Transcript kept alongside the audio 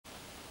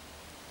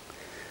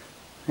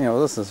Yeah,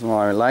 well, this is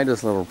my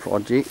latest little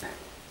project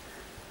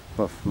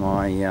with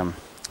my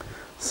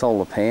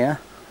solar power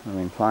I've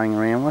been playing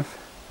around with.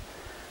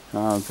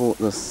 I bought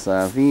this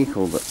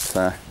vehicle that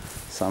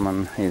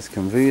someone has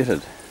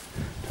converted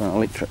to an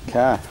electric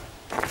car.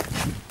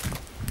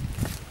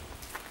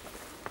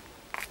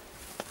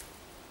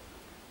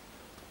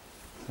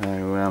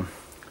 So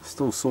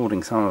still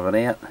sorting some of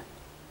it out.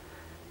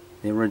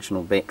 The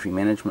original battery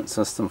management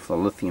system for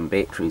the lithium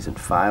batteries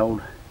had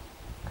failed,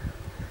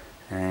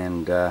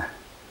 and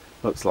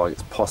looks like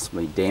it's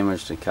possibly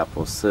damaged a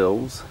couple of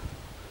cells,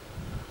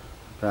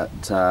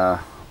 but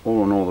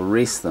all in all the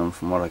rest of them,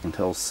 from what I can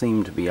tell,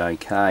 seem to be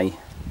okay.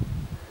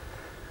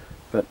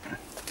 But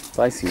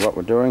basically what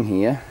we're doing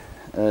here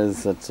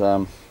is that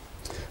I'm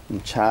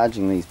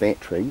charging these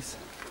batteries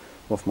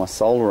with my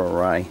solar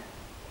array,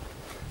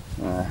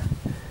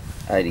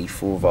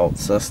 84 volt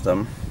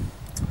system.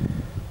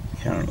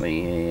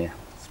 Currently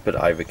it's a bit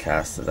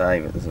overcast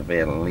today, but there's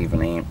about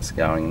 11 amps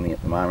going in there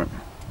at the moment.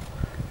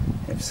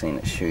 I've seen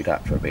it shoot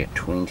up to about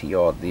 20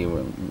 odd there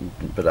a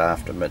bit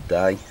after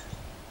midday.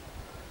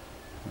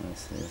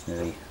 So there's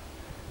nearly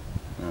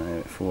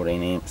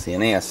 14 amps there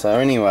now. So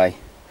anyway,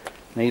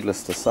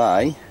 needless to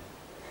say,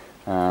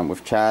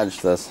 we've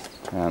charged this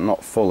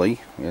not fully,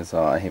 because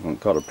I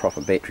haven't got a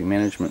proper battery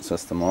management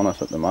system on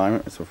it at the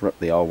moment, so we've ripped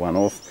the old one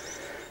off.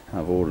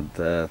 I've ordered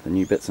the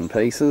new bits and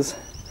pieces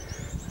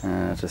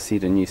to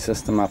set a new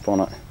system up on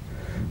it.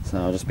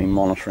 So I've just been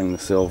monitoring the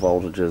cell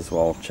voltages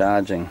while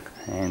charging,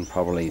 and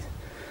probably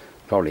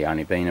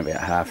only been about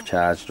half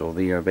charged or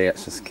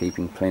thereabouts, just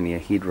keeping plenty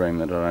of headroom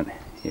that I don't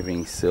have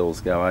any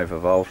cells go over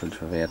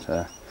voltage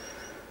without,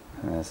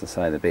 as I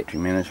say, the battery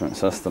management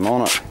system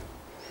on it.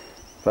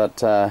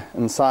 But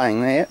in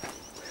saying that,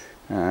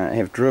 I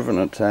have driven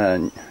it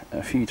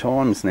a few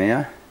times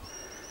now,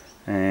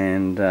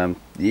 and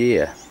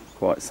yeah,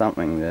 quite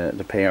something,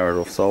 the power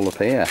of solar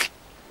power.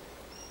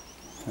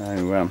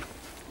 So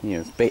yeah,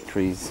 there's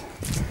batteries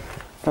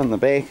on the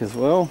back as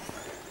well.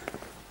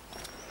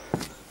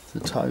 The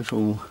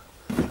total,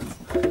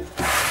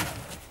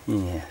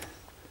 yeah,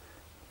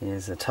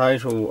 there's a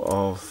total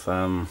of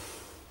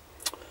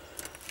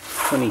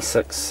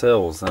 26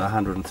 cells at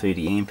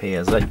 130 amp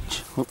hours each.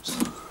 Whoops.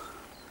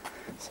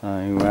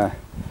 So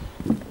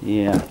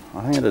yeah,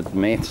 I think I did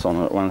maths on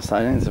it at one stage.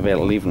 I think it's about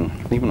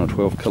 11 or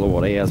 12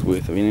 kilowatt hours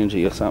worth of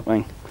energy or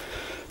something.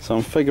 So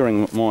I'm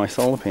figuring with my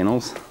solar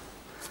panels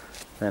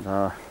that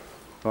I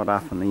got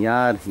up in the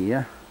yard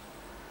here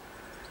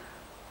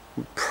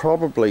would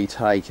probably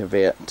take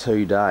about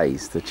 2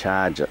 days to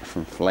charge it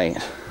from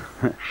flat.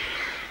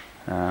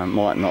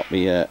 Might not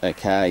be a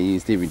car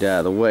used every day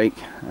of the week,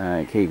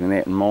 keeping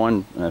that in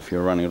mind if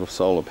you're running it off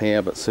solar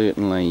power, but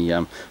certainly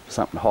for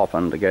something to hop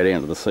in to go down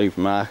to the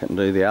supermarket and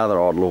do the other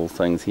odd little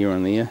things here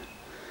and there,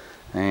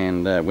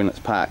 and when it's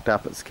parked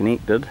up it's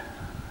connected,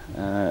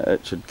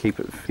 it should keep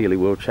it fairly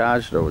well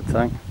charged, I would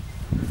think.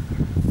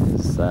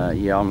 So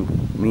yeah,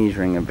 I'm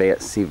measuring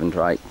about 7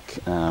 to 8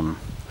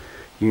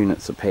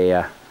 units of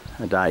power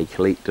a day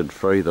collected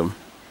through them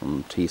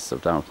from tests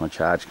I've done with my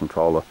charge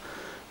controller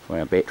for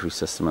our battery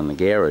system in the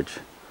garage.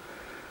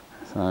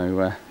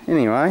 So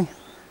anyway,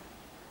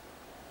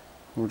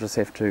 we'll just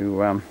have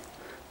to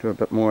do a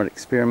bit more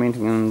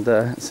experimenting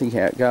and see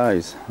how it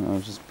goes.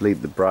 I'll just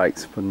bleed the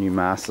brakes, put a new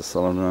master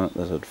cylinder in it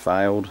that had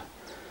failed.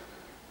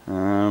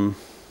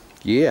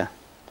 Yeah,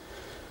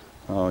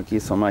 I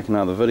guess I'll make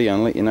another video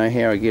and let you know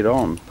how I get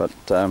on. But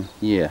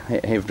yeah,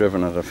 have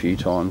driven it a few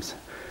times,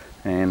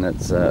 and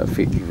it's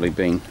effectively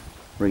been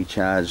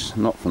recharged,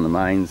 not from the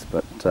mains,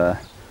 but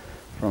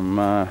from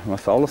my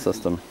solar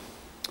system.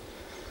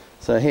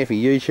 So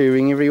happy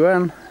YouTubing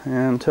everyone,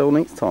 and until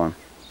next time,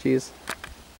 cheers.